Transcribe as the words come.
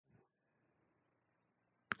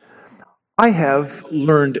I have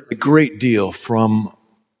learned a great deal from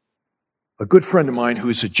a good friend of mine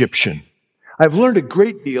who's Egyptian. I've learned a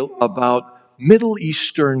great deal about Middle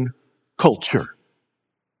Eastern culture.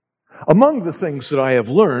 Among the things that I have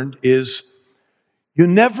learned is you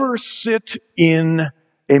never sit in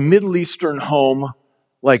a Middle Eastern home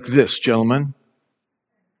like this, gentlemen.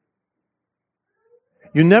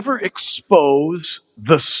 You never expose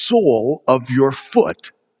the sole of your foot.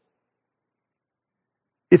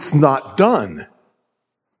 It's not done.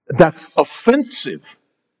 That's offensive.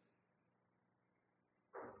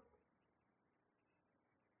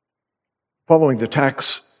 Following the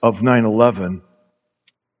attacks of 9/11,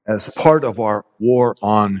 as part of our war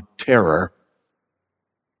on terror,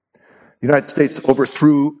 the United States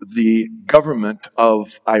overthrew the government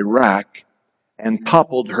of Iraq and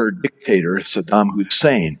toppled her dictator, Saddam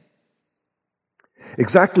Hussein.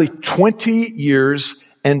 Exactly 20 years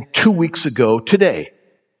and 2 weeks ago today,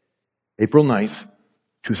 April 9th,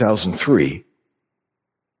 2003,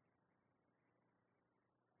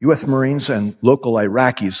 U.S. Marines and local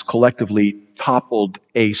Iraqis collectively toppled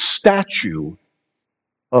a statue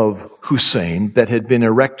of Hussein that had been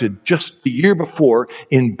erected just the year before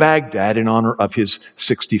in Baghdad in honor of his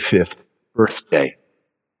 65th birthday.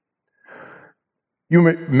 You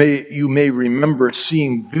may remember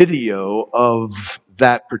seeing video of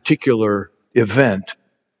that particular event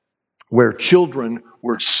where children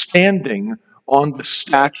were standing on the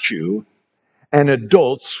statue and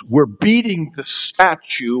adults were beating the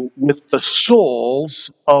statue with the soles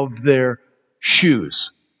of their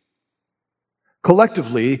shoes.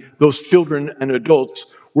 Collectively, those children and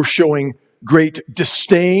adults were showing great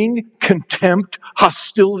disdain, contempt,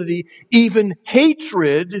 hostility, even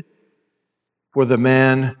hatred for the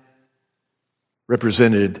man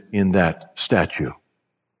represented in that statue.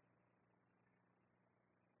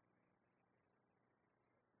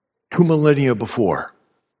 2 millennia before,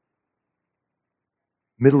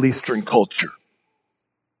 Middle Eastern culture.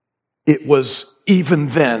 It was even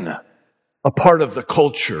then a part of the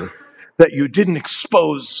culture that you didn't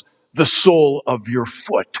expose the sole of your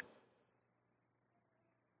foot.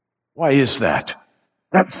 Why is that?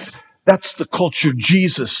 That's the culture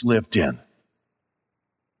Jesus lived in.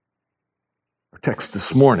 Our text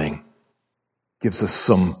this morning gives us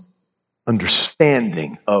some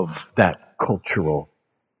understanding of that cultural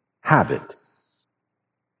habit.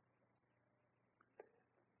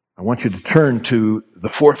 I want you to turn to the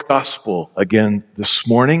fourth gospel again this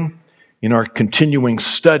morning. In our continuing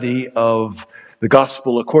study of the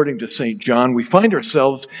gospel according to St. John, we find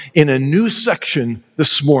ourselves in a new section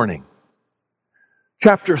this morning.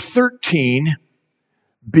 Chapter 13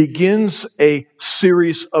 begins a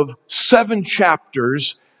series of 7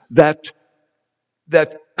 chapters that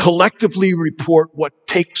collectively report what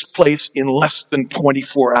takes place in less than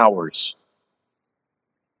 24 hours.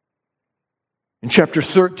 In chapter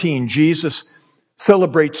 13, Jesus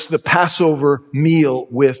celebrates the Passover meal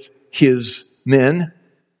with his men.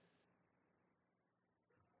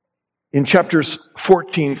 In chapters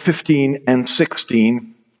 14, 15, and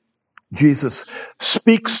 16, Jesus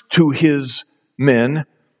speaks to his men.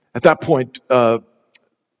 At that point,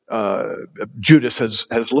 Judas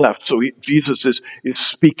has left, so Jesus is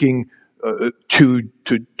speaking to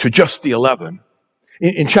just the 11.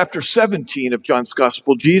 In chapter 17 of John's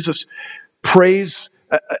Gospel, Jesus prays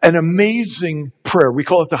an amazing prayer. We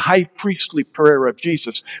call it the high priestly prayer of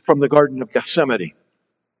Jesus from the Garden of Gethsemane.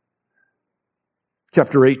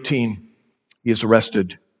 Chapter 18, he is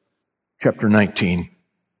arrested. Chapter 19,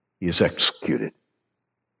 he is executed.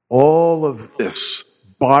 All of this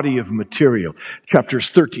body of material, chapters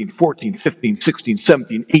 13, 14, 15, 16,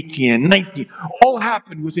 17, 18, and 19, all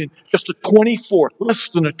happened within just less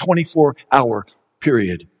than a 24-hour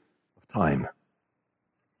period of time.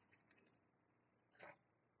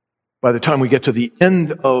 By the time we get to the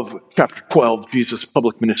end of chapter 12, Jesus'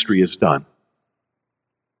 public ministry is done.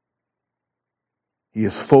 He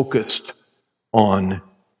is focused on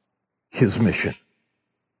his mission,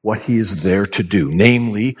 what he is there to do,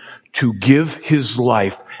 namely, to give his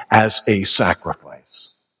life as a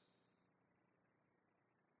sacrifice.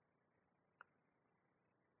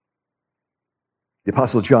 The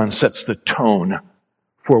Apostle John sets the tone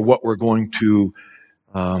for what we're going to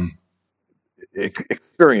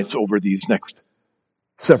experience over these next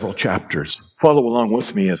several chapters. Follow along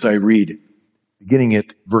with me as I read, beginning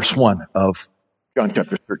at verse 1 of John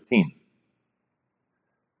chapter 13.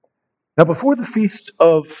 Now, before the feast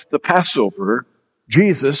of the Passover,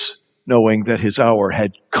 Jesus, knowing that his hour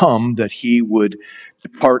had come, that he would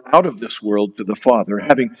depart out of this world to the Father,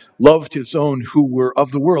 having loved his own who were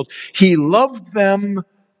of the world, he loved them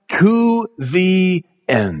to the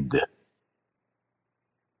end.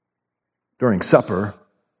 During supper,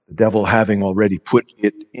 the devil having already put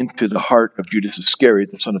it into the heart of Judas Iscariot,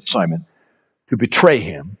 the son of Simon, to betray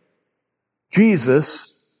him,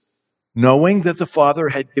 Jesus, knowing that the Father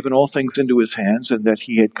had given all things into his hands and that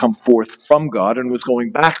he had come forth from God and was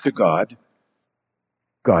going back to God,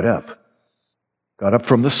 got up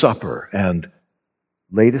from the supper and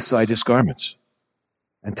laid aside his garments.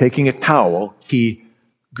 And taking a towel, he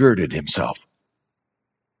girded himself.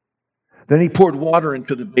 Then he poured water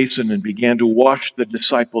into the basin and began to wash the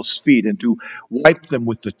disciples' feet and to wipe them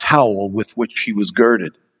with the towel with which he was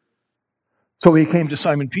girded. So he came to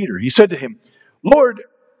Simon Peter. He said to him, "Lord,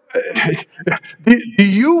 do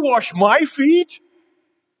you wash my feet?"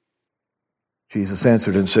 Jesus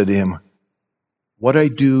answered and said to him, "What I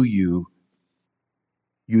do you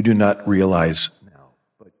do not realize now,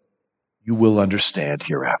 but you will understand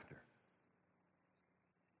hereafter."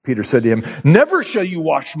 Peter said to him, "Never shall you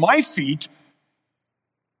wash my feet."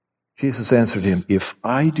 Jesus answered him, "If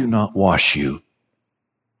I do not wash you,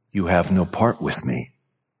 you have no part with me."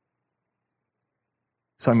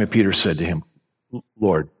 Simon Peter said to him,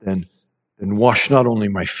 "Lord, then wash not only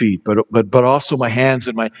my feet, but also my hands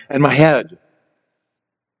and my head."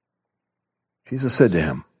 Jesus said to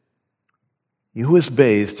him, "He who is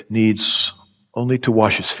bathed needs only to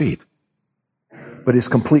wash his feet, but is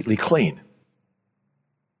completely clean.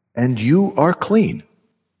 And you are clean,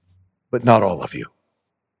 but not all of you."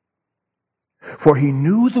 For he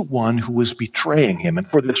knew the one who was betraying him, and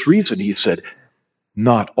for this reason he said,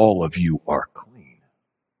 "Not all of you are clean."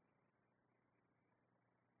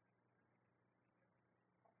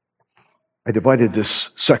 I divided this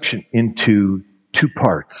section into two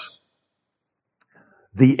parts.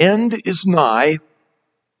 The end is nigh.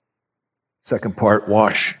 Second part,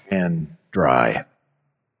 wash and dry.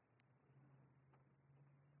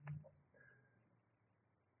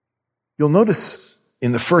 You'll notice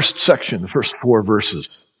in the first section, the first 4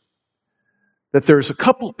 verses, that there's a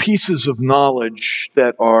couple pieces of knowledge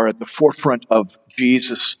that are at the forefront of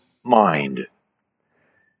Jesus' mind.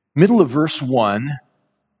 Middle of verse 1,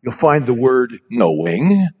 you'll find the word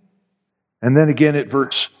knowing. And then again at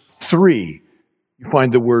verse 3, you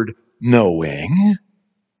find the word knowing.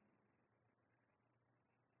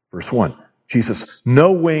 Verse 1, Jesus,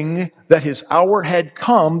 knowing that his hour had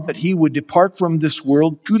come, that he would depart from this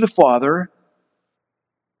world to the Father.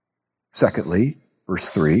 Secondly, verse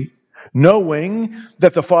 3, knowing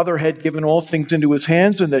that the Father had given all things into his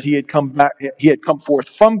hands and that he had come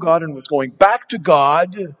forth from God and was going back to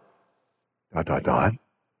God. ...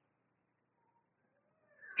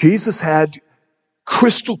 Jesus had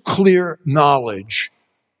crystal clear knowledge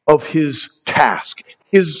of his task,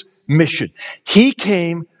 his mission. He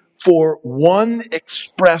came for one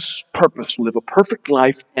express purpose: live a perfect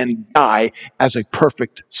life and die as a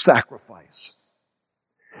perfect sacrifice.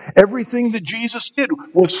 Everything that Jesus did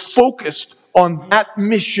was focused on that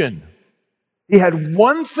mission. He had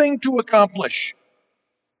one thing to accomplish,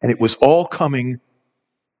 and it was all coming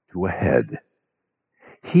to a head.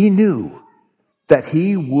 He knew that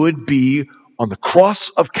he would be on the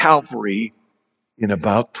cross of Calvary in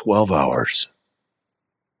about 12 hours.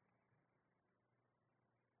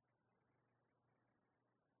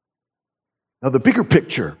 Now, the bigger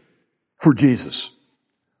picture for Jesus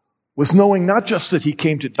was knowing not just that he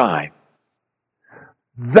came to die.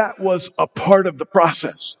 That was a part of the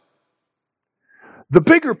process. The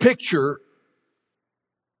bigger picture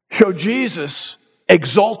showed Jesus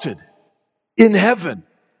exalted in heaven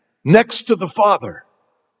next to the Father,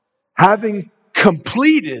 having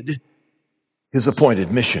completed his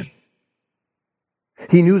appointed mission.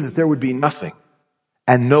 He knew that there would be nothing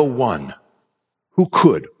and no one who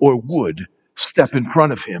could or would step in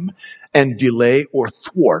front of him and delay or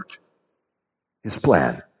thwart his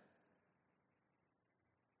plan.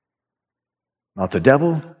 Not the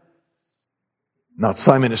devil, not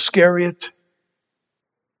Simon Iscariot,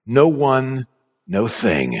 no one, no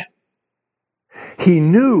thing. He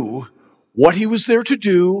knew what he was there to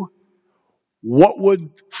do, what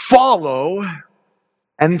would follow,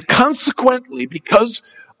 and consequently, because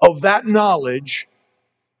of that knowledge,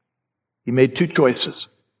 he made 2 choices.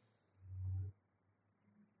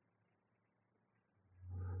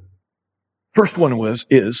 First one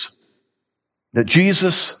is that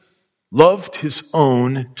Jesus loved his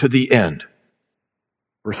own to the end.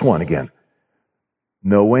 Verse 1 again.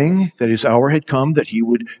 Knowing that his hour had come, that he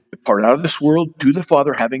would depart out of this world to the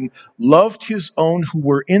Father, having loved his own who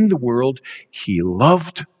were in the world, he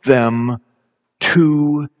loved them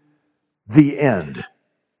to the end.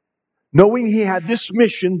 Knowing he had this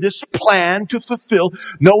mission, this plan to fulfill,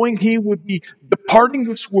 knowing he would be departing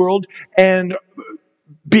this world and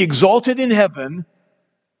be exalted in heaven,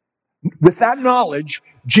 With that knowledge,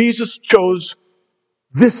 Jesus chose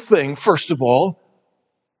this thing, first of all,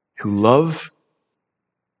 to love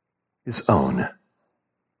his own.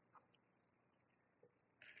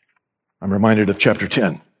 I'm reminded of chapter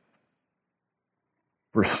 10,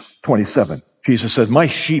 verse 27. Jesus said, my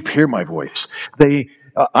sheep hear my voice.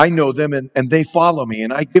 I know them and they follow me,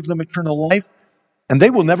 and I give them eternal life, and they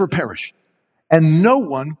will never perish. And no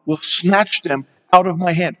one will snatch them out of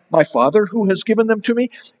my hand. My Father, who has given them to me,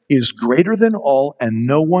 is greater than all, and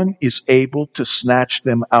no one is able to snatch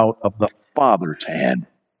them out of the Father's hand.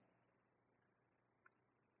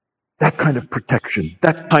 That kind of protection,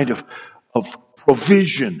 that kind of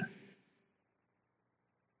provision,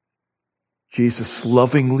 Jesus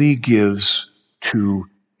lovingly gives to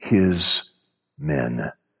his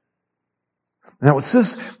men. Now it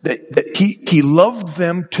says that he loved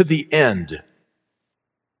them to the end.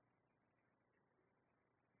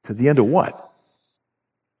 To the end of what?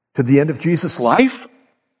 To the end of Jesus' life?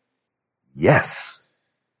 Yes.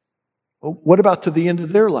 Well, what about to the end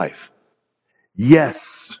of their life?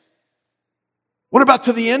 Yes. What about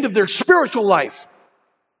to the end of their spiritual life?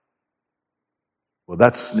 Well,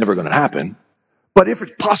 that's never going to happen. But if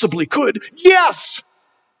it possibly could, yes!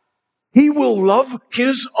 He will love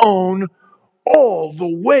his own all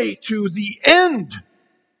the way to the end.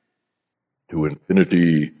 To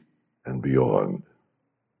infinity and beyond.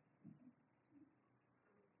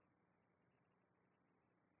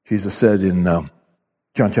 Jesus said in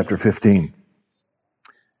John chapter 15,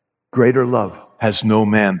 greater love has no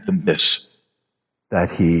man than this, that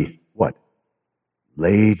he, what?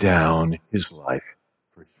 Lay down his life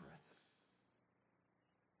for his friends.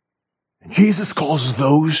 And Jesus calls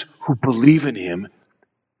those who believe in him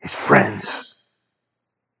his friends.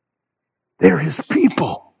 They're his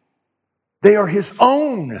people. They are his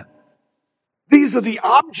own. These are the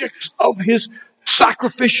objects of his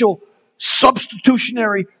sacrificial,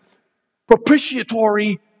 substitutionary,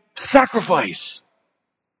 propitiatory sacrifice.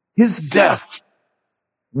 His death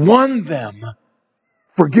won them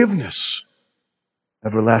forgiveness,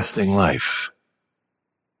 everlasting life,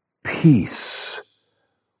 peace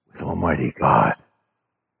with Almighty God.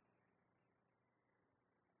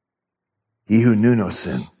 He who knew no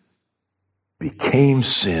sin became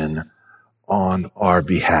sin on our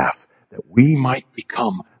behalf, that we might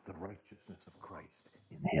become the righteousness of Christ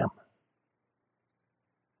in him.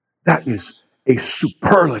 That is a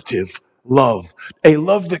superlative love, a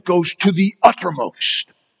love that goes to the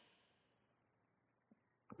uttermost.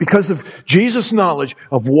 Because of Jesus' knowledge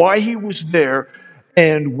of why he was there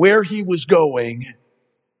and where he was going,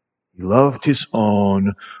 he loved his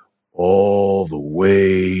own all the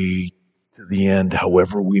way to the end,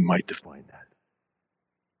 however we might define that.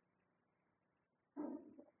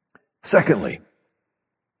 Secondly,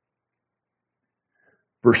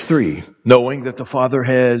 verse 3, knowing that the Father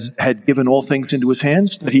had given all things into his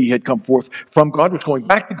hands, that he had come forth from God, was going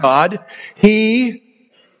back to God, he,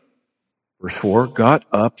 verse 4, got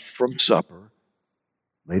up from supper,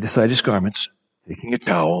 laid aside his garments, taking a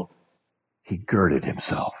towel, he girded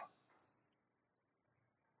himself.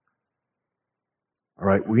 All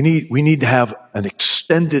right, we need to have an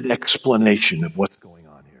extended explanation of what's going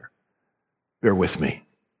on here. Bear with me.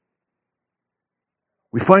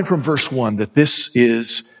 We find from verse 1 that this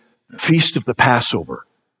is the feast of the Passover.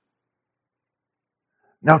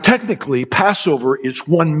 Now, technically, Passover is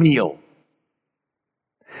one meal.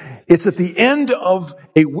 It's at the end of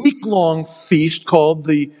a week-long feast called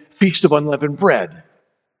the Feast of Unleavened Bread.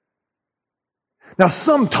 Now,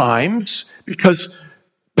 sometimes, because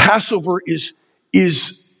Passover is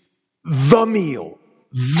the meal,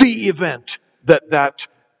 the event that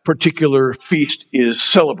particular feast is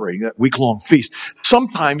celebrating, that week-long feast,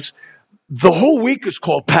 sometimes the whole week is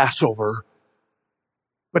called Passover,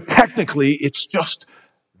 but technically it's just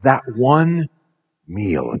that one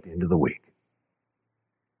meal at the end of the week.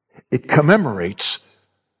 It commemorates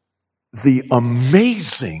the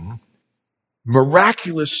amazing,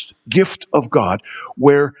 miraculous gift of God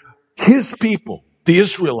where his people, the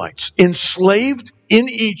Israelites, enslaved in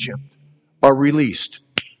Egypt, are released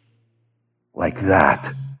like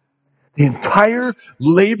that. The entire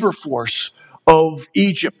labor force of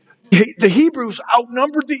Egypt, the Hebrews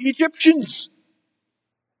outnumbered the Egyptians,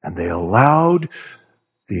 and they allowed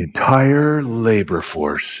the entire labor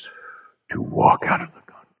force to walk out of the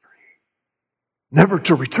country, never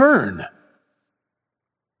to return.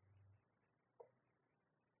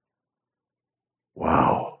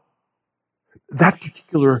 Wow. That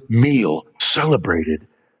particular meal celebrated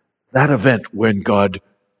that event when God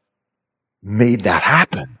made that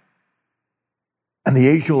happen. And the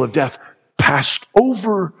angel of death passed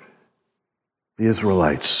over the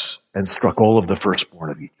Israelites and struck all of the firstborn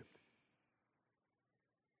of Egypt.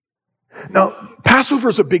 Now, Passover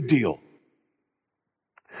is a big deal.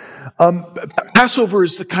 Passover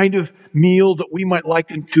is the kind of meal that we might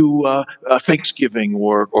liken to Thanksgiving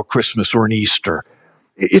or Christmas or an Easter.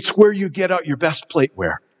 It's where you get out your best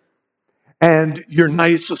plateware and your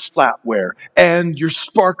nicest flatware and your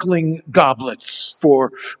sparkling goblets to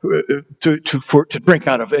drink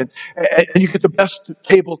out of, and you get the best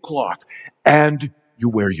tablecloth, and you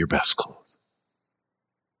wear your best clothes.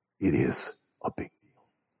 It is a big deal.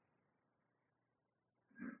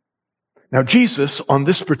 Now, Jesus, on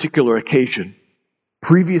this particular occasion,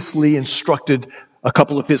 previously instructed a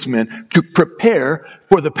couple of his men to prepare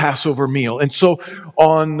for the Passover meal. And so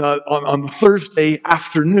on Thursday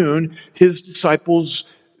afternoon, his disciples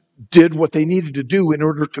did what they needed to do in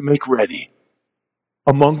order to make ready.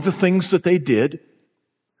 Among the things that they did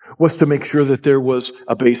was to make sure that there was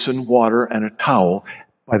a basin, water, and a towel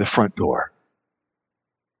by the front door.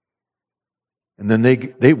 And then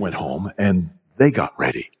they went home and they got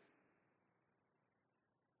ready.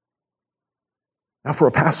 Now, for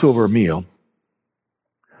a Passover meal,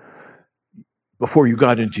 before you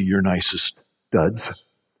got into your nicest duds,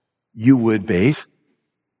 you would bathe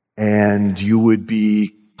and you would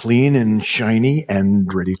be clean and shiny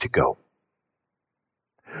and ready to go.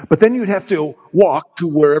 But then you'd have to walk to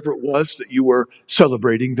wherever it was that you were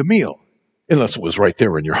celebrating the meal, unless it was right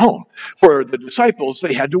there in your home. For the disciples,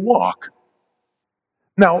 they had to walk.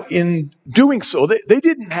 Now, in doing so, they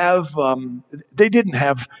didn't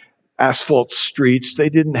have asphalt streets. They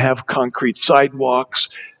didn't have concrete sidewalks.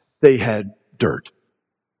 They had dirt.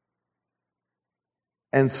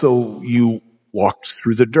 And so you walked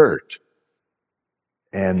through the dirt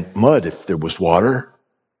and mud if there was water,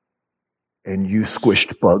 and you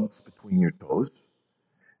squished bugs between your toes,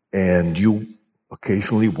 and you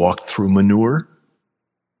occasionally walked through manure.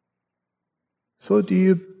 So do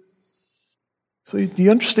you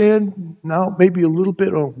understand now maybe a little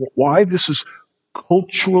bit of why this is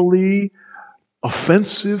culturally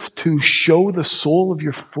offensive to show the sole of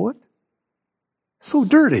your foot? So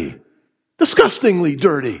dirty. Disgustingly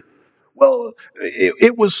dirty. Well,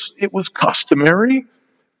 it was customary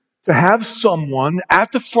to have someone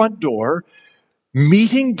at the front door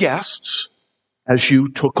meeting guests as you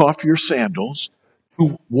took off your sandals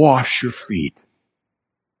to wash your feet.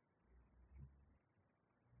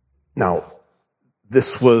 Now,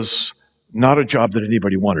 this was not a job that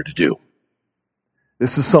anybody wanted to do.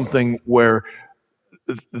 This is something where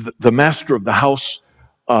the master of the house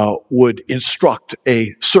would instruct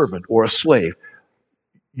a servant or a slave,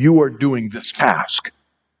 you are doing this task.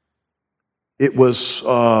 It was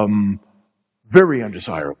very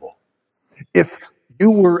undesirable. If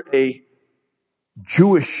you were a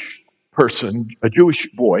Jewish person, a Jewish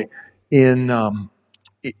boy in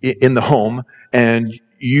the home, and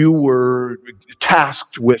you were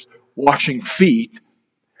tasked with washing feet,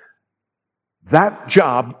 that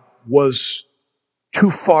job was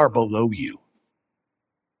too far below you.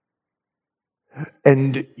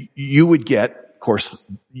 And you would get, of course,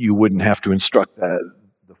 you wouldn't have to instruct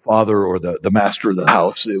the father or the master of the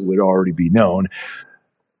house. It would already be known.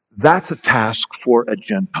 That's a task for a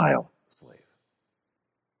Gentile slave.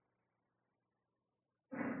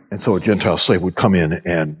 And so a Gentile slave would come in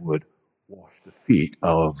and would wash the feet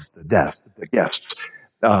of the guests,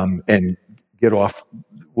 and get off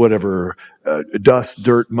whatever dust,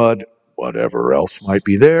 dirt, mud, whatever else might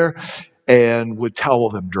be there, and would towel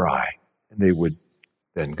them dry. And they would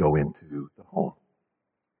then go into the home.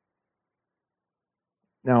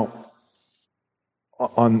 Now,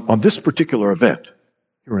 on this particular event,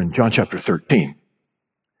 here in John chapter 13,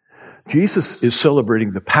 Jesus is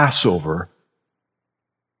celebrating the Passover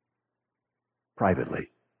privately.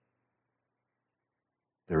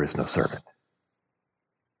 There is no servant.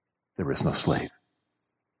 There is no slave.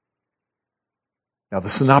 Now, the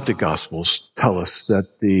Synoptic Gospels tell us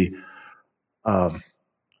that the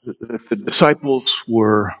disciples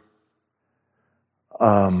were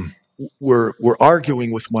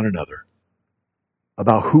arguing with one another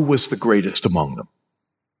about who was the greatest among them.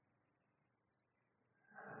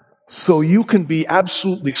 So you can be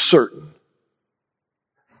absolutely certain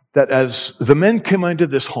that as the men came into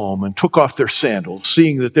this home and took off their sandals,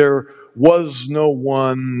 seeing that there was no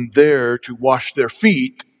one there to wash their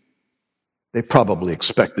feet, they probably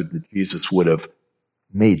expected that Jesus would have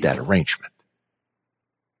made that arrangement.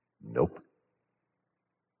 Nope.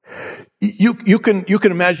 You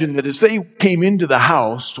can imagine that as they came into the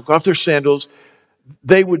house, took off their sandals,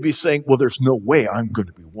 they would be saying, well, there's no way I'm going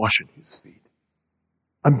to be washing his feet.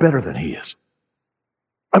 I'm better than he is.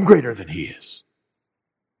 I'm greater than he is.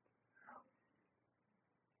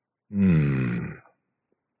 So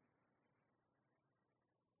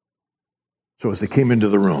as they came into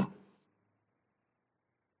the room,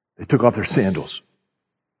 they took off their sandals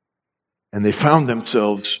and they found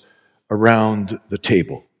themselves around the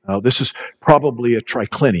table. Now, this is probably a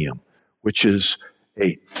triclinium, which is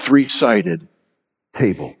a three-sided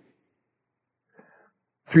table.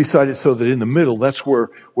 Three-sided so that in the middle, that's where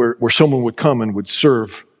someone would come and would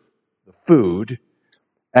serve the food.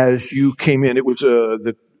 As you came in, it was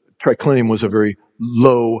the triclinium was a very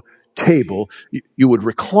low table. You would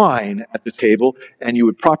recline at the table and you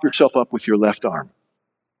would prop yourself up with your left arm.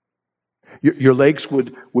 Your legs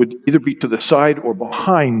would either be to the side or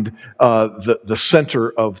behind the center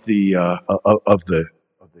of the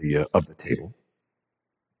table.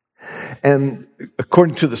 And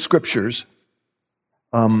according to the scriptures,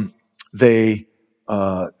 verse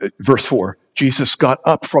 4, Jesus got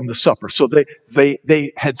up from the supper. So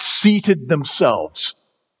they had seated themselves.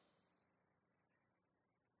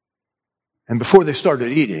 And before they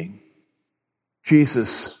started eating,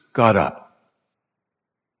 Jesus got up,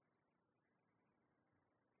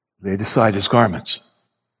 laid aside his garments,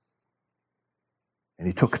 and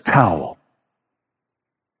he took a towel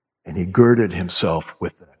and he girded himself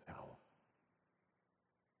with that towel.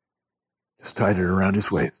 Just tied it around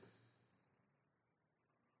his waist.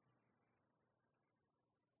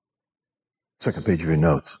 Second page of your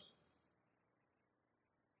notes.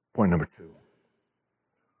 Point number 2.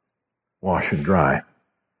 Wash and dry.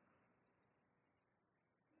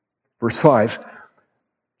 Verse 5,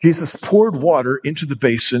 Jesus poured water into the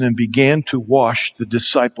basin and began to wash the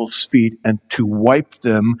disciples' feet and to wipe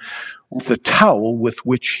them with the towel with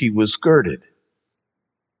which he was girded.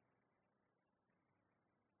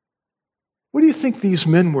 What do you think these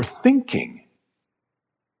men were thinking?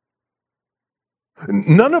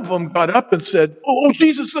 None of them got up and said, "Oh,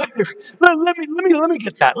 Jesus, let me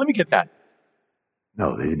get that. Let me get that."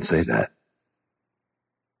 No, they didn't say that.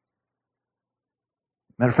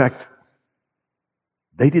 Matter of fact,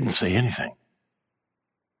 they didn't say anything.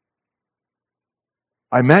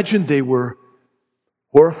 I imagine they were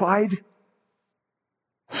horrified,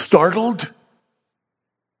 startled,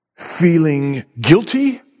 feeling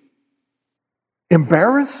guilty,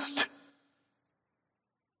 embarrassed.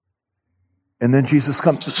 And then Jesus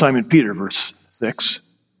comes to Simon Peter, verse 6.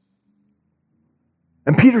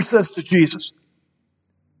 And Peter says to Jesus,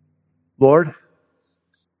 "Lord,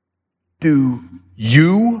 do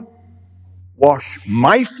you wash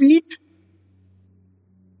my feet?"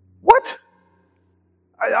 What?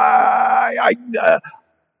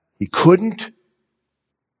 He couldn't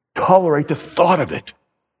tolerate the thought of it.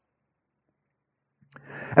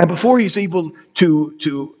 And before he's able to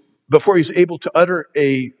utter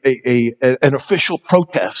an official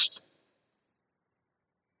protest,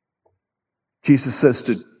 Jesus says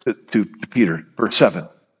to Peter, verse 7,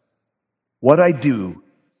 "What I do,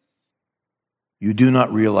 you do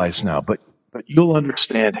not realize now, but you'll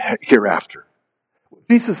understand hereafter." What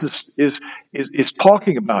Jesus is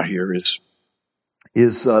talking about here is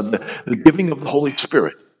the giving of the Holy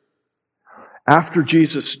Spirit. After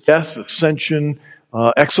Jesus' death, ascension,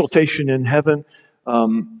 exaltation in heaven,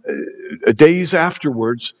 days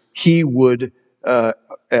afterwards, he would,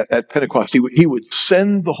 at Pentecost, he would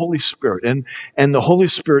send the Holy Spirit. And the Holy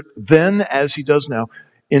Spirit then, as he does now,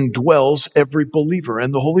 indwells every believer.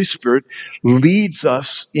 And the Holy Spirit leads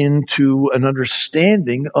us into an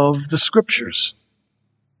understanding of the Scriptures.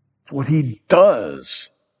 It's what he does.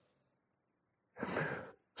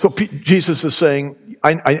 So Jesus is saying,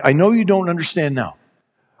 I know you don't understand now,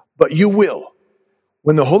 but you will.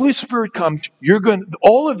 When the Holy Spirit comes,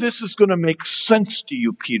 all of this is going to make sense to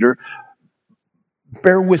you, Peter.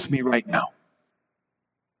 Bear with me right now.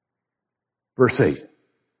 Verse 8.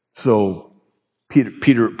 So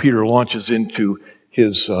Peter launches into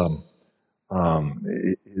his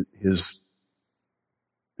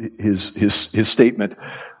statement.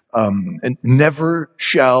 And never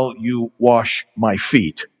shall you wash my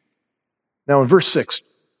feet. Now in verse 6,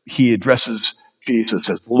 he addresses Jesus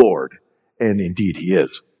as Lord, and indeed he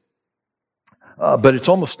is. But it's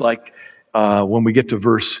almost like when we get to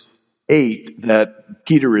verse 8 that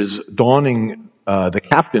Peter is donning the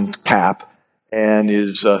captain's cap and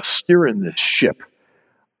is steering this ship.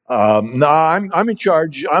 I'm in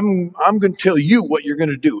charge. I'm going to tell you what you're going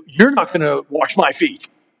to do. You're not going to wash my feet.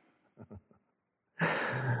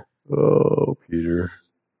 Oh, Peter.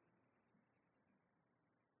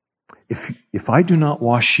 If I do not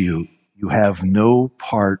wash you, you have no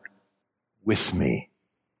part with me.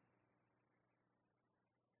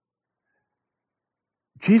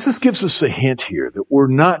 Jesus gives us a hint here that we're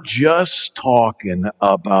not just talking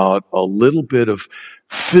about a little bit of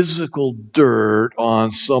physical dirt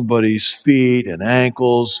on somebody's feet and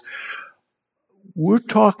ankles. We're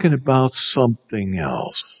talking about something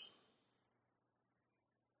else.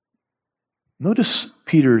 Notice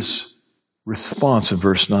Peter's response in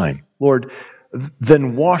verse 9. Lord,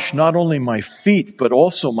 then wash not only my feet, but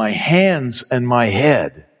also my hands and my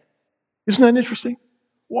head. Isn't that interesting?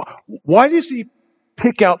 Why does he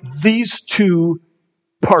pick out these two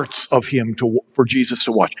parts of him for Jesus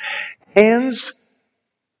to wash? Hands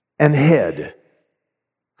and head.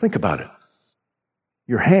 Think about it.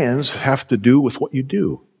 Your hands have to do with what you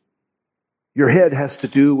do. Your head has to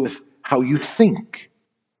do with how you think.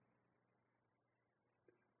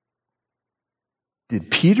 Did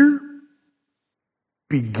Peter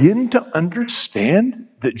begin to understand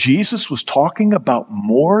that Jesus was talking about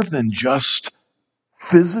more than just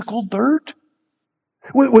physical dirt?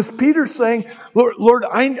 Was Peter saying, Lord,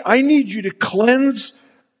 I need you to cleanse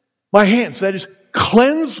my hands. That is,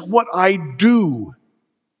 cleanse what I do.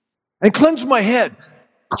 And cleanse my head.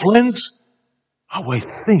 Cleanse how I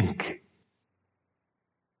think.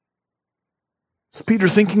 Is Peter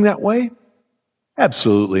thinking that way?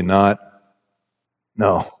 Absolutely not.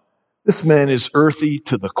 No. This man is earthy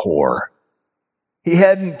to the core. He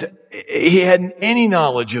hadn't any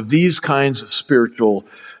knowledge of these kinds of spiritual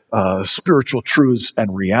truths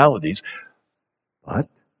and realities. But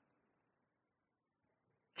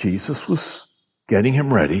Jesus was getting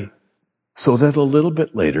him ready so that a little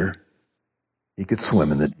bit later he could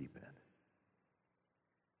swim in the deep end.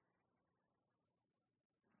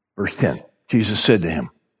 Verse 10, Jesus said to him,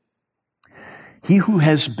 he who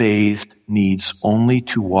has bathed needs only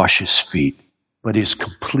to wash his feet, but is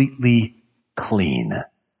completely clean.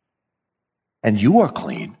 And you are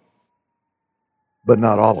clean, but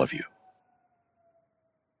not all of you.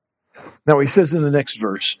 Now he says in the next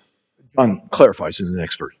verse, John clarifies in the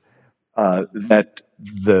next verse, that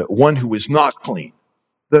the one who is not clean,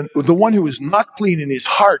 the one who is not clean in his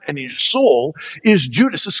heart and his soul is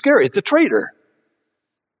Judas Iscariot, the traitor.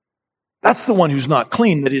 That's the one who's not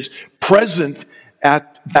clean, that is present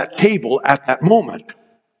at that table at that moment.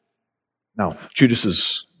 Now, Judas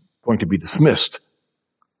is going to be dismissed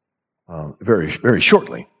very, very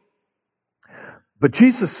shortly. But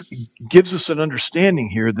Jesus gives us an understanding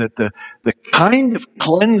here that the kind of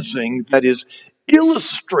cleansing that is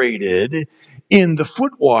illustrated in the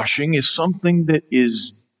foot washing is something that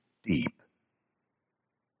is deep.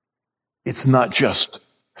 It's not just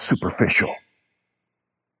superficial.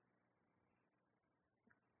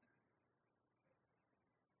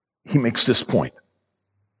 He makes this point.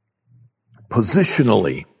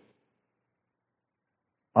 Positionally,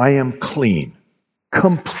 I am clean,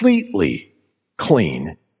 completely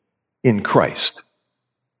clean in Christ.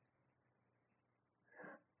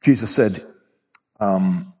 Jesus said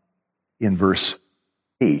in verse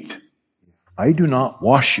 8, if I do not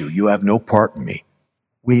wash you, you have no part in me.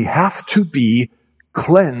 We have to be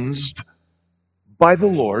cleansed by the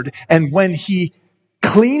Lord, and when he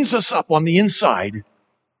cleans us up on the inside,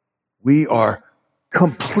 we are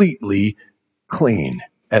completely clean,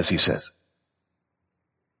 as he says.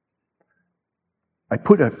 I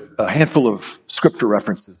put a handful of scripture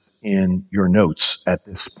references in your notes at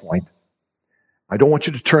this point. I don't want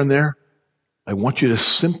you to turn there. I want you to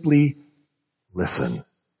simply listen.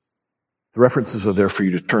 The references are there for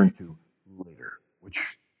you to turn to later,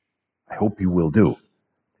 which I hope you will do.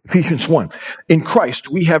 Ephesians 1. In Christ,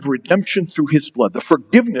 we have redemption through his blood, the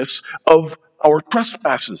forgiveness of our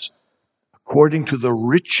trespasses, according to the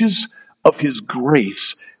riches of his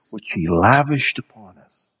grace, which he lavished upon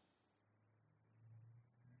us.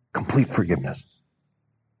 Complete forgiveness.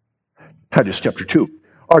 Titus chapter 2.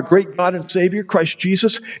 Our great God and Savior, Christ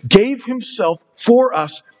Jesus, gave himself for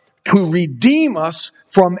us to redeem us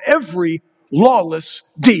from every lawless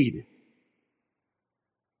deed.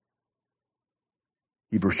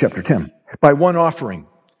 Hebrews chapter 10. By one offering,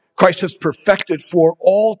 Christ has perfected for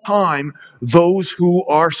all time those who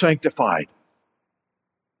are sanctified.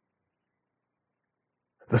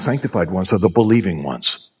 The sanctified ones are the believing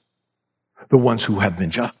ones, the ones who have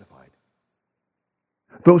been justified.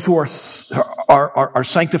 Those who are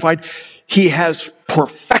sanctified, he has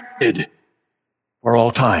perfected for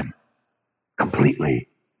all time, completely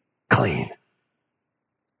clean.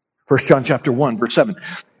 1 John chapter 1, verse 7.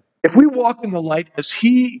 If we walk in the light as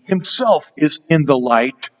he himself is in the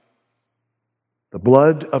light, the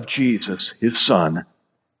blood of Jesus, his Son,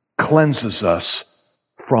 cleanses us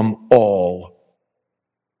from all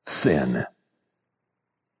sin.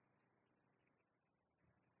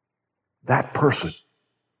 That person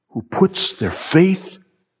who puts their faith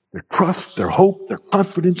their trust, their hope, their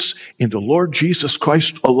confidence in the Lord Jesus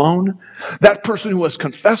Christ alone, that person who has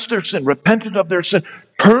confessed their sin, repented of their sin,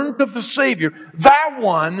 turned to the Savior, that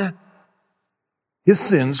one, his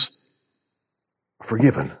sins are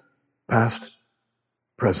forgiven. Past,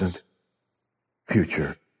 present,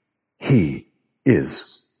 future. He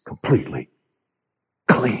is completely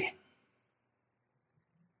clean.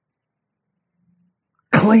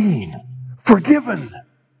 Clean. Forgiven.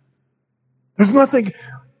 There's nothing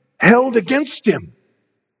held against him.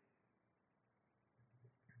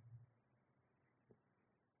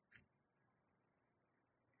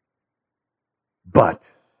 But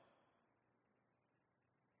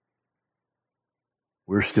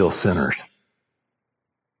we're still sinners.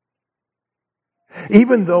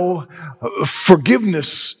 Even though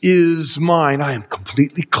forgiveness is mine, I am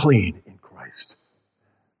completely clean in Christ.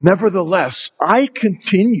 Nevertheless, I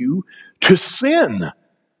continue to sin.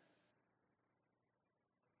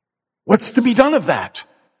 What's to be done of that?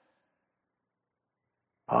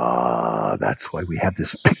 That's why we have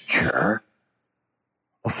this picture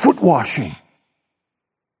of foot washing.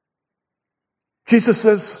 Jesus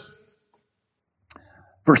says,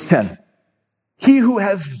 verse 10, he who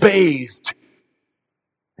has bathed,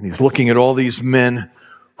 and he's looking at all these men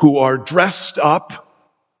who are dressed up,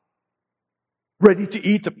 ready to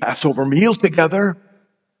eat the Passover meal together.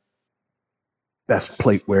 Best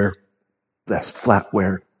plateware, best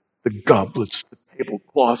flatware, the goblets, the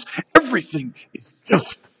tablecloths, everything is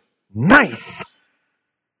just nice.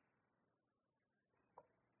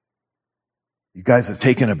 You guys have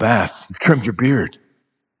taken a bath. You've trimmed your beard.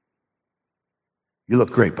 You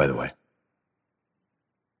look great, by the way.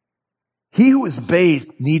 He who is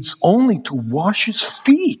bathed needs only to wash his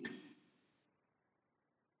feet.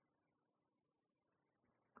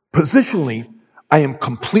 Positionally, I am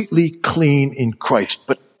completely clean in Christ.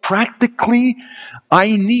 But practically,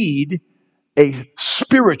 I need a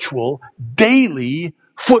spiritual, daily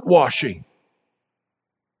foot washing.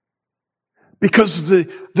 Because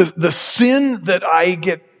the sin that I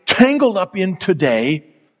get tangled up in today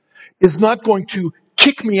is not going to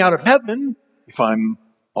kick me out of heaven if I'm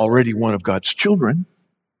already one of God's children.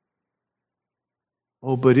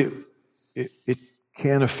 Oh, but it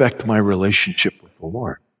can affect my relationship with the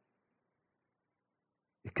Lord.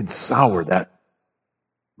 It can sour that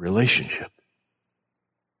relationship.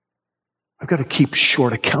 I've got to keep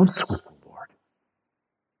short accounts with the Lord.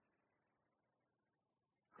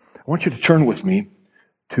 I want you to turn with me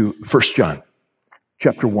to 1 John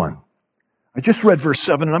chapter 1. I just read verse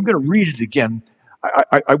 7, and I'm going to read it again.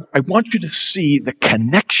 I want you to see the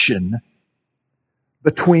connection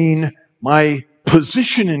between my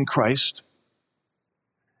position in Christ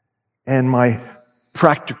and my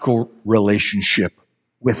practical relationship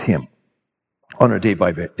with Him on a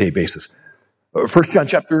day-by-day basis. 1 John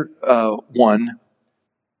chapter 1,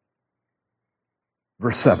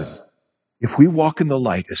 verse 7. If we walk in the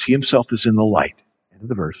light as He Himself is in the light, end of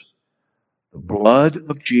the verse, the blood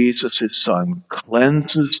of Jesus, His Son,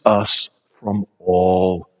 cleanses us from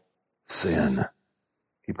all sin.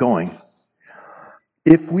 Keep going.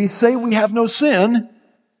 If we say we have no sin,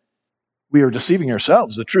 we are deceiving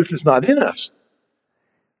ourselves. The truth is not in us.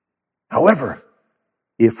 However,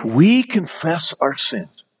 if we confess our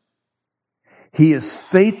sins, He is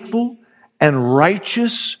faithful and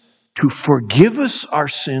righteous to forgive us our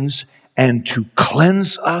sins and to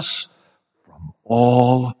cleanse us from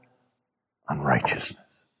all unrighteousness.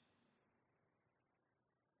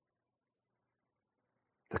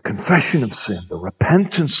 The confession of sin, the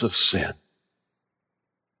repentance of sin,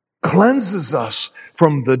 cleanses us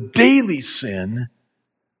from the daily sin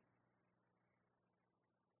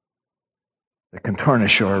that can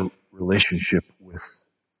tarnish our relationship with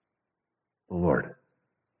the Lord.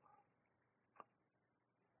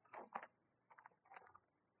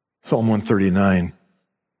 Psalm 139.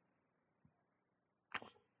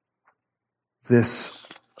 This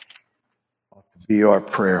ought to be our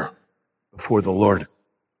prayer before the Lord.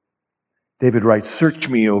 David writes, search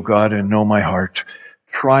me, O God, and know my heart.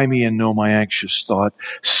 Try me and know my anxious thought.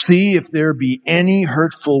 See if there be any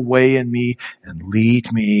hurtful way in me, and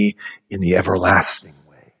lead me in the everlasting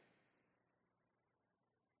way.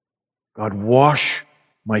 God, wash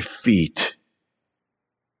my feet.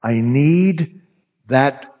 I need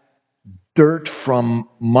that dirt from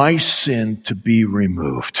my sin to be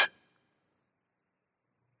removed.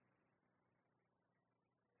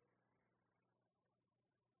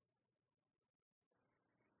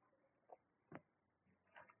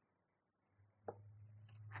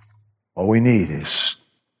 All we need is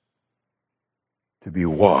to be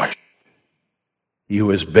washed. He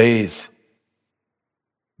who is bathed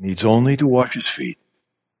needs only to wash his feet,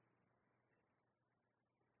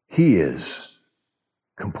 He is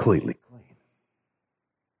completely clean.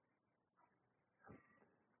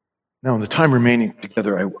 Now, in the time remaining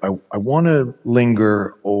together, I want to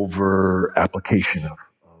linger over application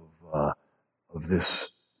of this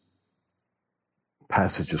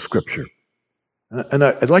passage of Scripture. And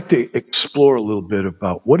I'd like to explore a little bit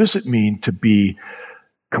about what does it mean to be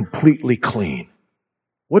completely clean?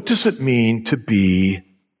 What does it mean to be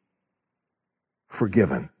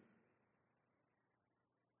forgiven?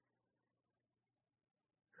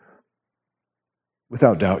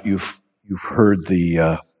 Without doubt, you've heard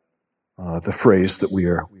the phrase that we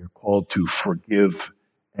are called to forgive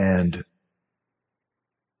and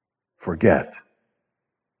forget.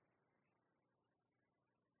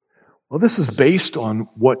 Well, this is based on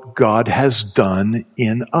what God has done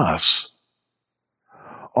in us.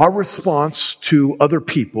 Our response to other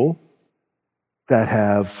people that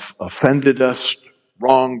have offended us,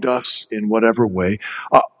 wronged us in whatever way,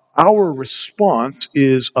 our response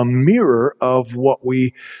is a mirror of what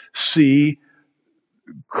we see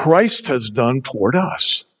Christ has done toward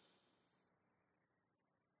us.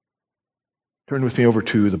 Turn with me over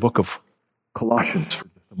to the book of Colossians for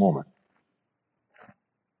just a moment.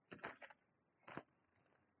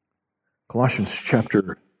 Colossians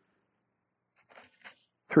chapter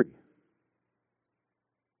 3.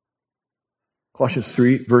 Colossians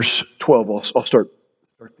 3, verse 12. I'll start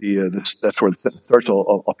that's where the sentence starts.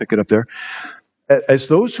 I'll pick it up there. As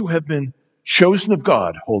those who have been chosen of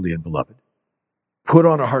God, holy and beloved, put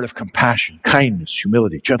on a heart of compassion, kindness,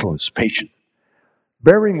 humility, gentleness, patience,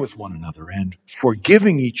 bearing with one another and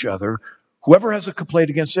forgiving each other, whoever has a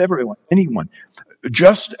complaint against anyone.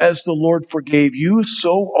 Just as the Lord forgave you,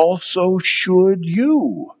 so also should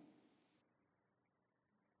you.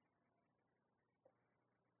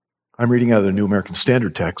 I'm reading out of the New American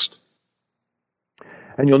Standard Text.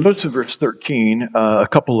 And you'll notice in verse 13 a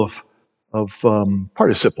couple of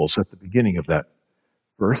participles at the beginning of that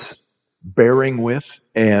verse. Bearing with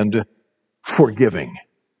and forgiving.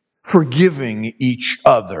 Forgiving each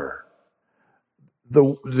other.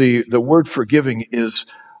 The word forgiving is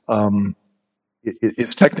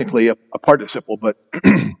it's technically a participle, but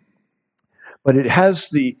but it has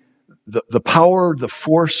the power, the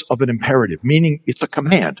force of an imperative, meaning it's a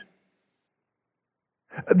command.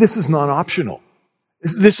 This is not optional.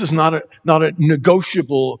 This is not a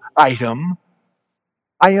negotiable item.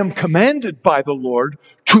 I am commanded by the Lord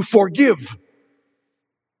to forgive.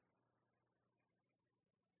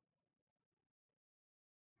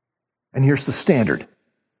 And here's the standard.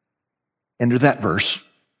 Enter that verse.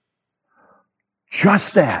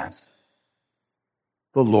 Just as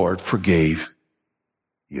the Lord forgave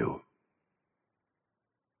you.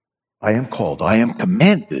 I am called, I am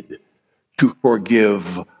commanded to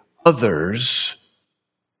forgive others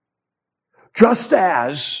just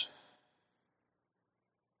as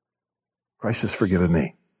Christ has forgiven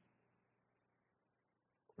me.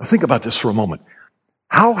 Now think about this for a moment.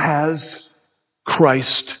 How has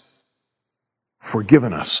Christ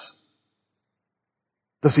forgiven us?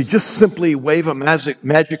 Does he just simply wave a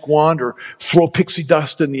magic wand or throw pixie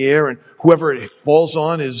dust in the air and whoever it falls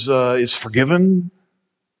on is forgiven?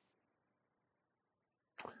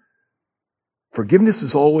 Forgiveness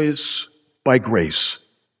is always by grace.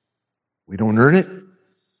 We don't earn it.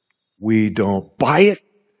 We don't buy it.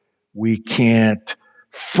 We can't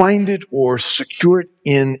find it or secure it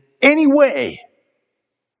in any way.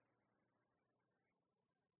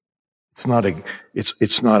 It's not a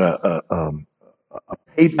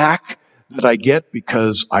payback that I get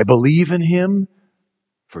because I believe in him.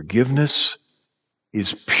 Forgiveness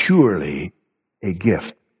is purely a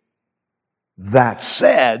gift. That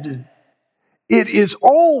said, it is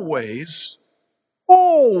always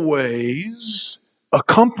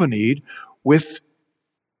accompanied with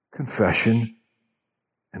confession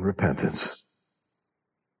and repentance.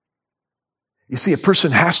 You see, a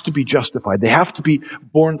person has to be justified. They have to be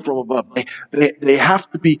born from above. They have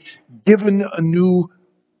to be given a new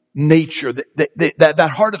nature.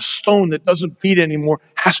 That heart of stone that doesn't beat anymore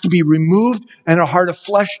has to be removed, and a heart of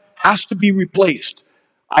flesh has to be replaced.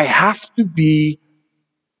 I have to be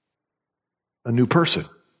a new person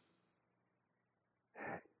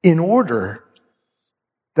in order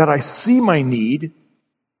that I see my need,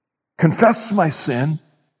 confess my sin,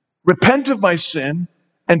 repent of my sin,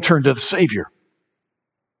 and turn to the Savior.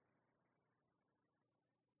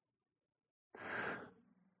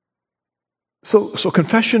 So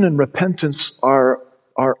confession and repentance are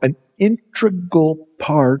an integral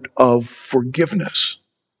part of forgiveness.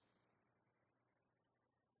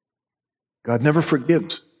 God never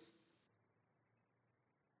forgives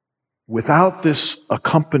without this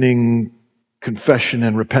accompanying confession,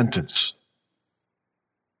 and repentance.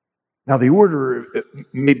 Now, the order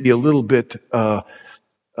may be a little bit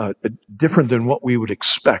different than what we would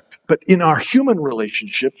expect, but in our human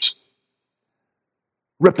relationships,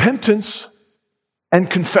 repentance and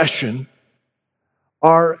confession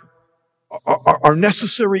are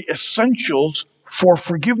necessary essentials for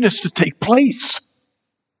forgiveness to take place.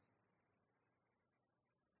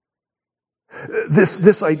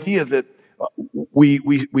 This idea that we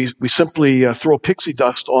simply throw pixie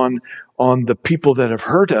dust on the people that have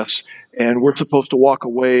hurt us, and we're supposed to walk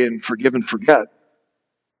away and forgive and forget.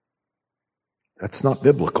 That's not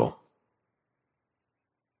biblical.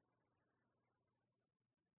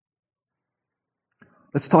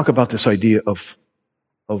 Let's talk about this idea of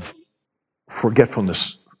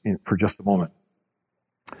forgetfulness for just a moment.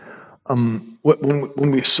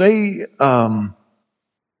 When we say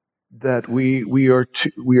that we are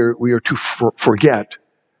to forget,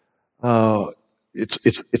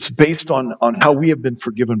 it's based on how we have been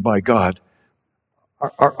forgiven by God.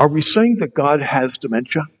 Are we saying that God has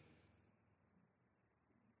dementia?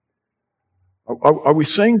 Are we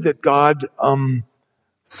saying that God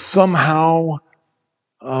somehow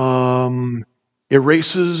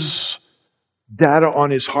erases data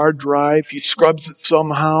on his hard drive? He scrubs it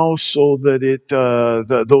somehow so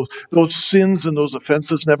that those sins and those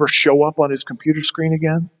offenses never show up on his computer screen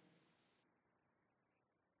again?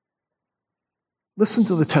 Listen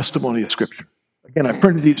to the testimony of Scripture. Again, I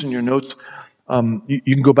printed these in your notes. You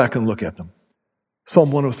can go back and look at them.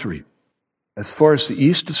 Psalm 103. As far as the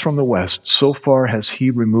east is from the west, so far has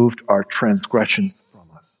he removed our transgressions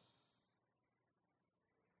from us.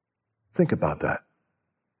 Think about that.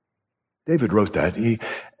 David wrote that.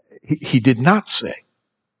 He did not say,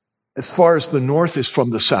 as far as the north is from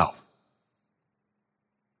the south.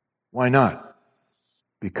 Why not?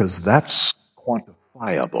 Because that's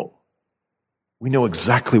quantifiable. We know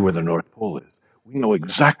exactly where the North Pole is. We know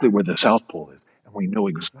exactly where the South Pole is. And we know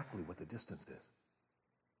exactly what the distance is.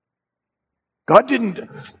 God didn't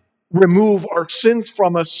remove our sins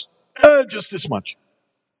from us just this much.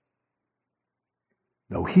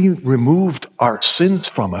 No, he removed our sins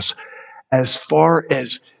from us as far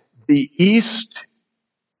as the east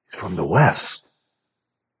is from the west.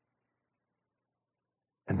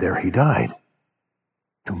 And there he died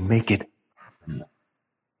to make it happen.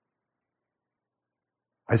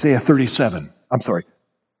 Isaiah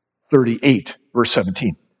 38, verse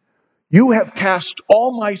 17. You have cast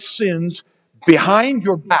all my sins behind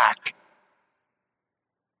your back.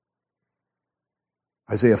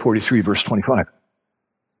 Isaiah 43, verse 25.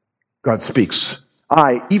 God speaks.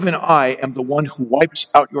 Even I, am the one who wipes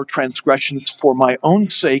out your transgressions for my own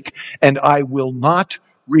sake, and I will not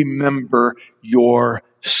remember your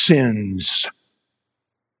sins.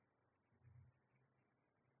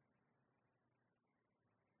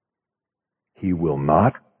 He will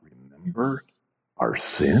not remember our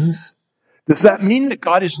sins? Does that mean that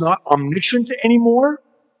God is not omniscient anymore?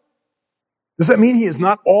 Does that mean he is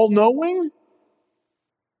not all-knowing?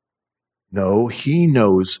 No, he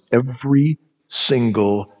knows every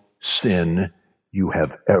single sin you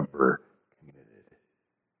have ever committed.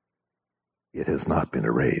 It has not been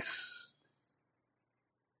erased.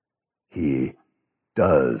 He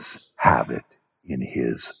does have it in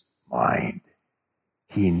his mind.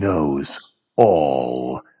 He knows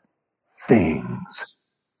all things.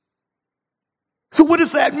 So what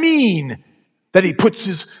does that mean? That he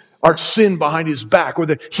puts our sin behind his back, or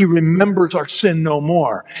that he remembers our sin no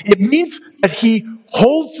more? It means that he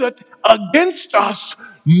holds it against us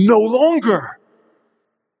no longer.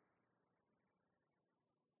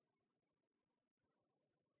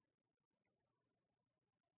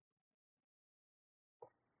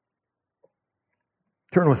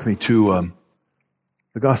 Turn with me to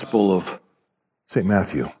the Gospel of St.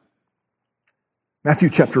 Matthew. Matthew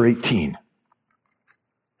chapter 18.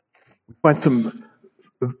 We find some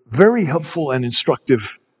very helpful and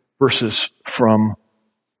instructive verses from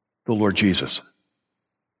the Lord Jesus.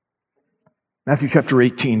 Matthew chapter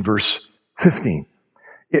 18, verse 15.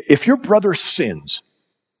 If your brother sins,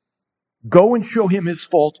 go and show him his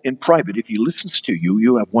fault in private. If he listens to you,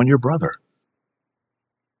 you have won your brother.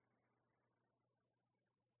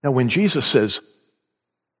 Now, when Jesus says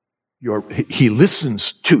he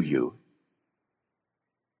listens to you,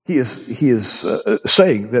 he is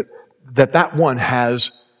saying that one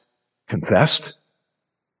has confessed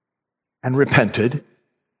and repented,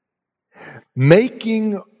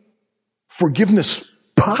 making forgiveness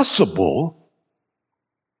possible,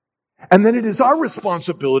 and then it is our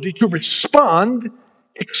responsibility to respond,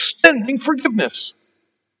 extending forgiveness.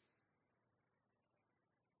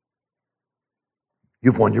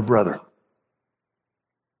 You've won your brother.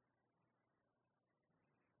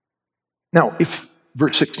 Now,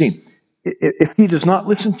 verse 16, if he does not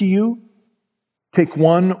listen to you, take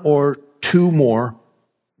one or two more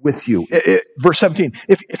with you. Verse 17,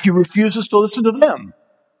 if he refuses to listen to them,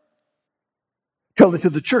 tell it to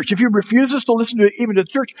the church. If he refuses to listen to even to the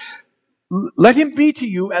church, let him be to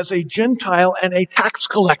you as a Gentile and a tax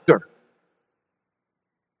collector.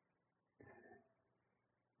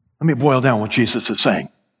 Let me boil down what Jesus is saying.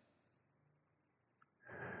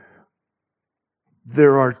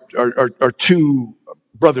 There are two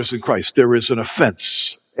brothers in Christ. There is an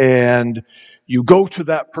offense, and you go to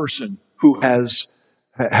that person who has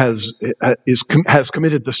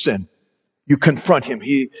committed the sin. You confront him.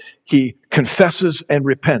 He confesses and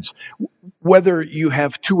repents. Whether you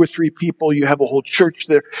have two or three people, you have a whole church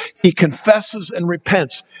there, he confesses and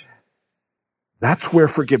repents. That's where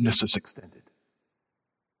forgiveness is extended.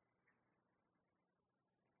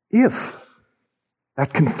 If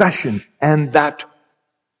that confession and that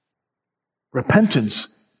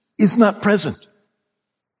repentance is not present,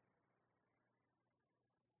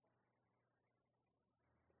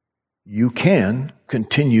 you can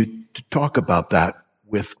continue to talk about that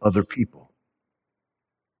with other people,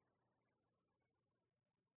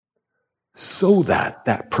 so that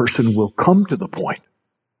that person will come to the point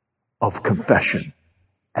of confession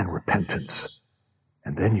and repentance.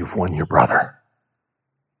 And then you've won your brother.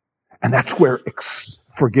 And that's where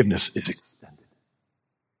forgiveness is extended.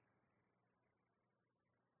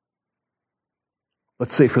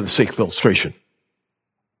 Let's say, for the sake of illustration,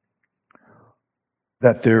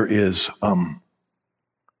 that there is a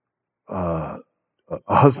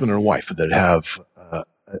husband and a wife that have a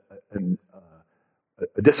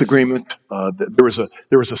disagreement. No,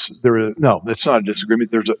 it's not a disagreement.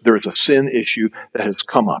 There is a sin issue that has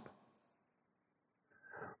come up.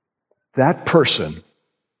 That person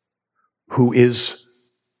who is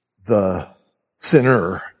the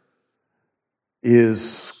sinner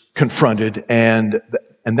is confronted, and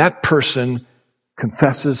that person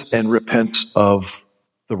confesses and repents of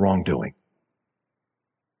the wrongdoing.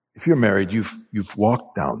 If you're married, you've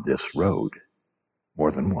walked down this road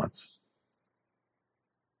more than once.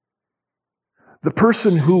 The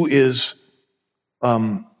person who is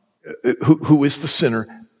who is the sinner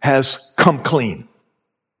has come clean,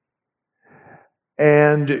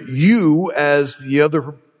 and you, as the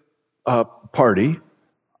other party,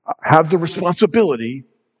 have the responsibility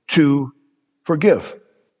to forgive.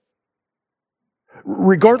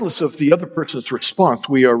 Regardless of the other person's response,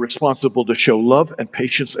 we are responsible to show love and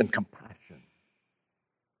patience and compassion.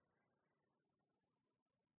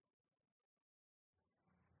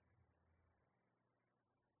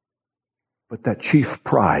 But that chief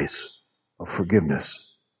prize of forgiveness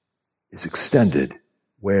is extended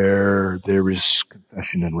where there is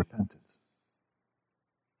confession and repentance.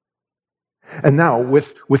 And now,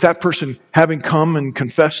 with that person having come and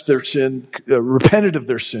confessed their sin, repented of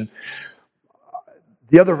their sin,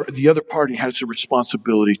 the other party has a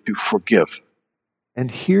responsibility to forgive.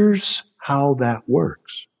 And here's how that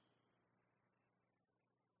works.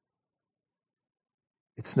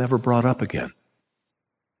 It's never brought up again.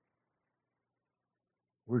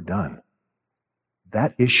 We're done.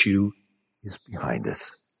 That issue is behind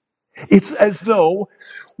us. It's as though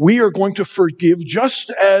we are going to forgive just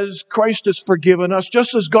as Christ has forgiven us,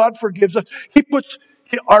 just as God forgives us. He puts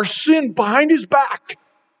our sin behind his back.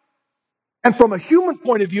 And from a human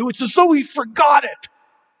point of view, it's as though he forgot it.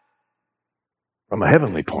 From a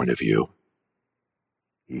heavenly point of view,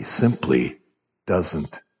 he simply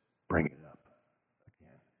doesn't bring it up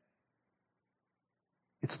again.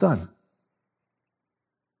 It's done.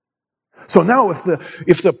 So now if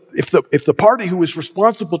the party who is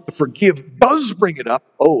responsible to forgive does bring it up,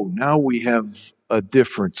 now we have a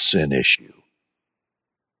different sin issue.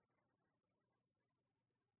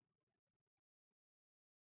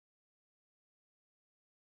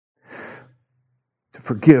 To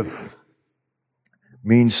forgive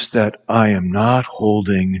means that I am not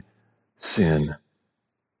holding sin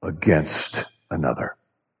against another.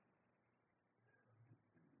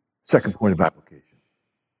 Second point of application.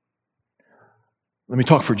 Let me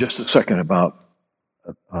talk for just a second about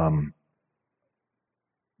the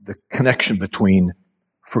connection between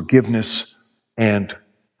forgiveness and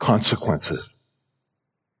consequences.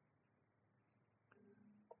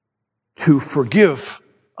 To forgive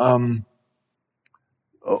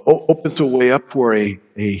opens a way up for a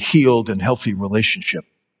healed and healthy relationship.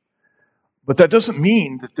 But that doesn't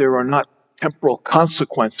mean that there are not temporal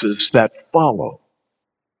consequences that follow.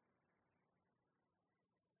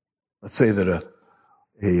 Let's say that a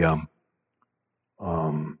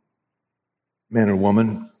man and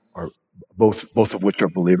woman are both of which are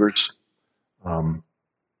believers.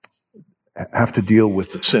 have to deal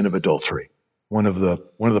with the sin of adultery. One of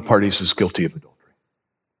the parties is guilty of adultery.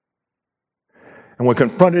 And when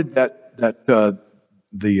confronted,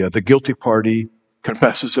 the guilty party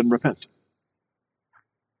confesses and repents.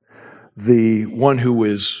 The one who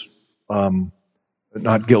is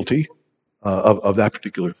not guilty of that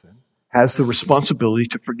particular sin has the responsibility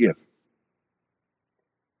to forgive.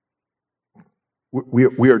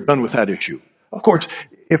 We are done with that issue. Of course,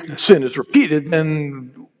 if the sin is repeated,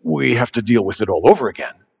 then we have to deal with it all over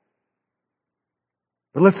again.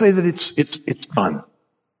 But let's say that it's done.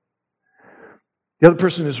 The other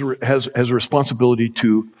person has a responsibility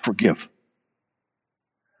to forgive.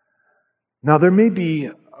 Now, there may be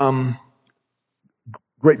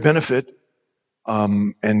great benefit,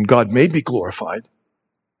 and God may be glorified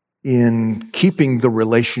in keeping the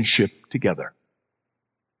relationship together.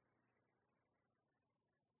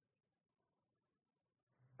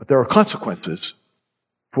 But there are consequences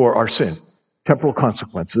for our sin, temporal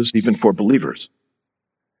consequences, even for believers.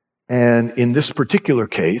 And in this particular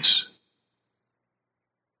case,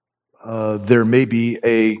 there may be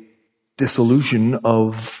a dissolution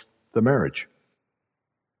of the marriage.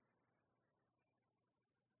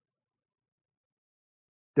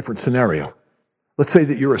 Different scenario. Let's say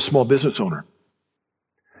that you're a small business owner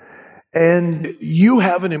and you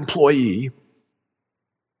have an employee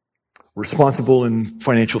responsible in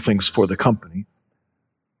financial things for the company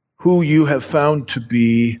who you have found to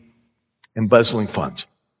be embezzling funds.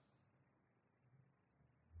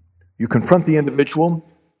 You confront the individual.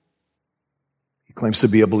 He claims to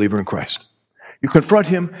be a believer in Christ. You confront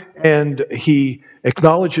him and he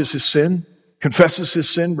acknowledges his sin, confesses his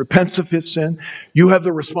sin, repents of his sin. You have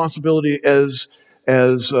the responsibility as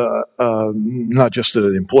not just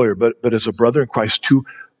an employer, but as a brother in Christ to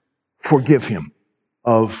forgive him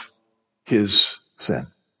of his sin.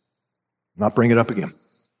 Not bring it up again.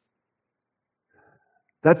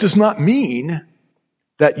 That does not mean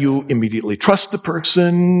that you immediately trust the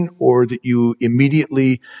person or that you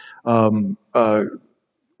immediately or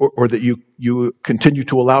that you continue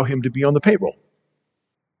to allow him to be on the payroll.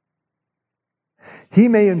 He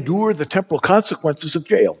may endure the temporal consequences of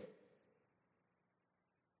jail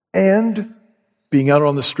and being out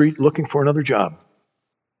on the street looking for another job.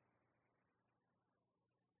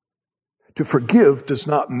 To forgive does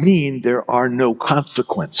not mean there are no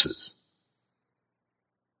consequences.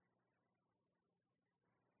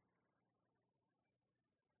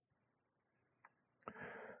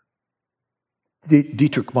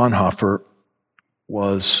 Dietrich Bonhoeffer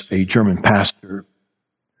was a German pastor,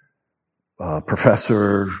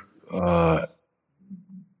 professor,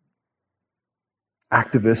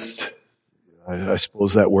 activist. I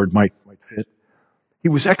suppose that word might fit. He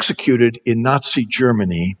was executed in Nazi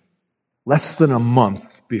Germany less than a month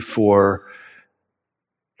before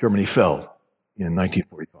Germany fell in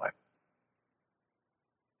 1945.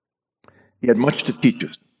 He had much to teach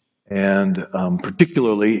us, and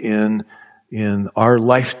particularly in our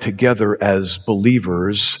life together as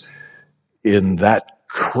believers in that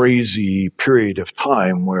crazy period of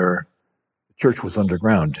time where the church was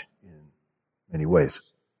underground in many ways.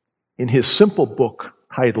 In his simple book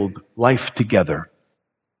titled Life Together,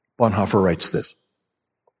 Bonhoeffer writes this: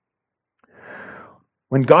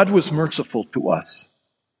 when God was merciful to us,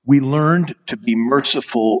 we learned to be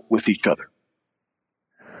merciful with each other.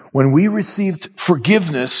 When we received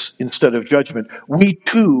forgiveness instead of judgment, we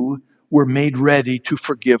too were made ready to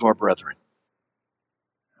forgive our brethren.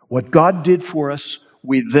 What God did for us,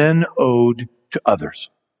 we then owed to others.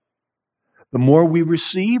 The more we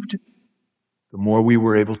received, the more we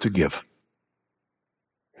were able to give.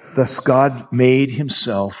 Thus God made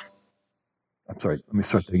himself,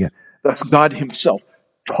 Thus God himself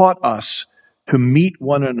taught us to meet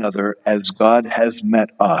one another as God has met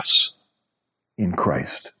us in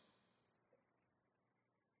Christ.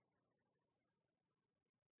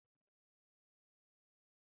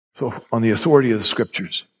 So on the authority of the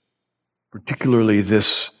Scriptures, particularly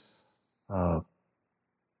this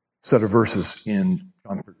set of verses in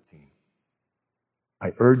John 13,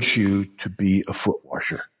 I urge you to be a foot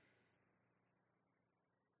washer.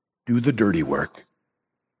 Do the dirty work.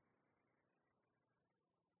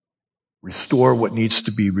 Restore what needs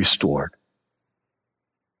to be restored.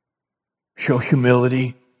 Show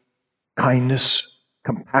humility, kindness,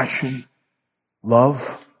 compassion,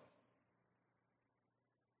 love.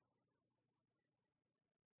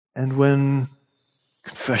 And when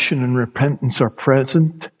confession and repentance are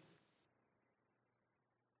present,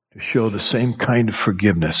 to show the same kind of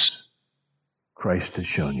forgiveness Christ has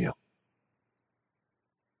shown you.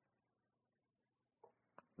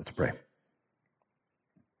 Let's pray.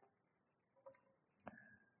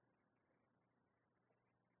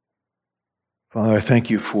 Father, I thank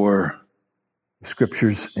you for the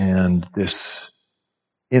scriptures and this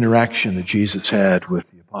interaction that Jesus had with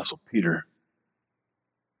the Apostle Peter.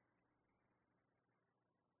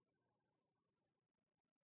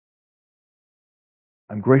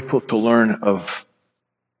 I'm grateful to learn of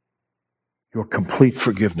your complete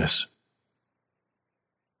forgiveness.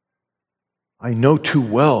 I know too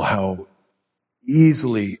well how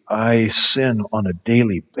easily I sin on a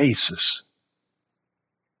daily basis.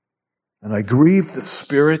 And I grieve the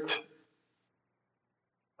Spirit.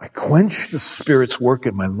 I quench the Spirit's work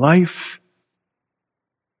in my life.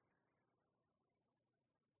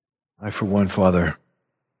 I, for one, Father,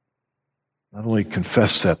 not only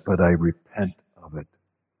confess that, but I repent of it.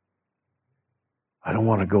 I don't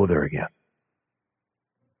want to go there again.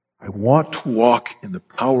 I want to walk in the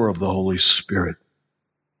power of the Holy Spirit.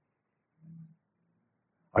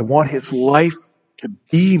 I want His life to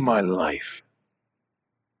be my life.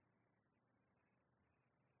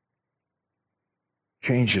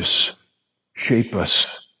 Change us, shape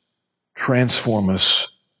us, transform us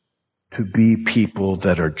to be people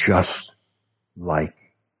that are just like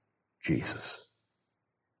Jesus.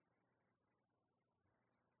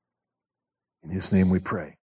 In His name we pray.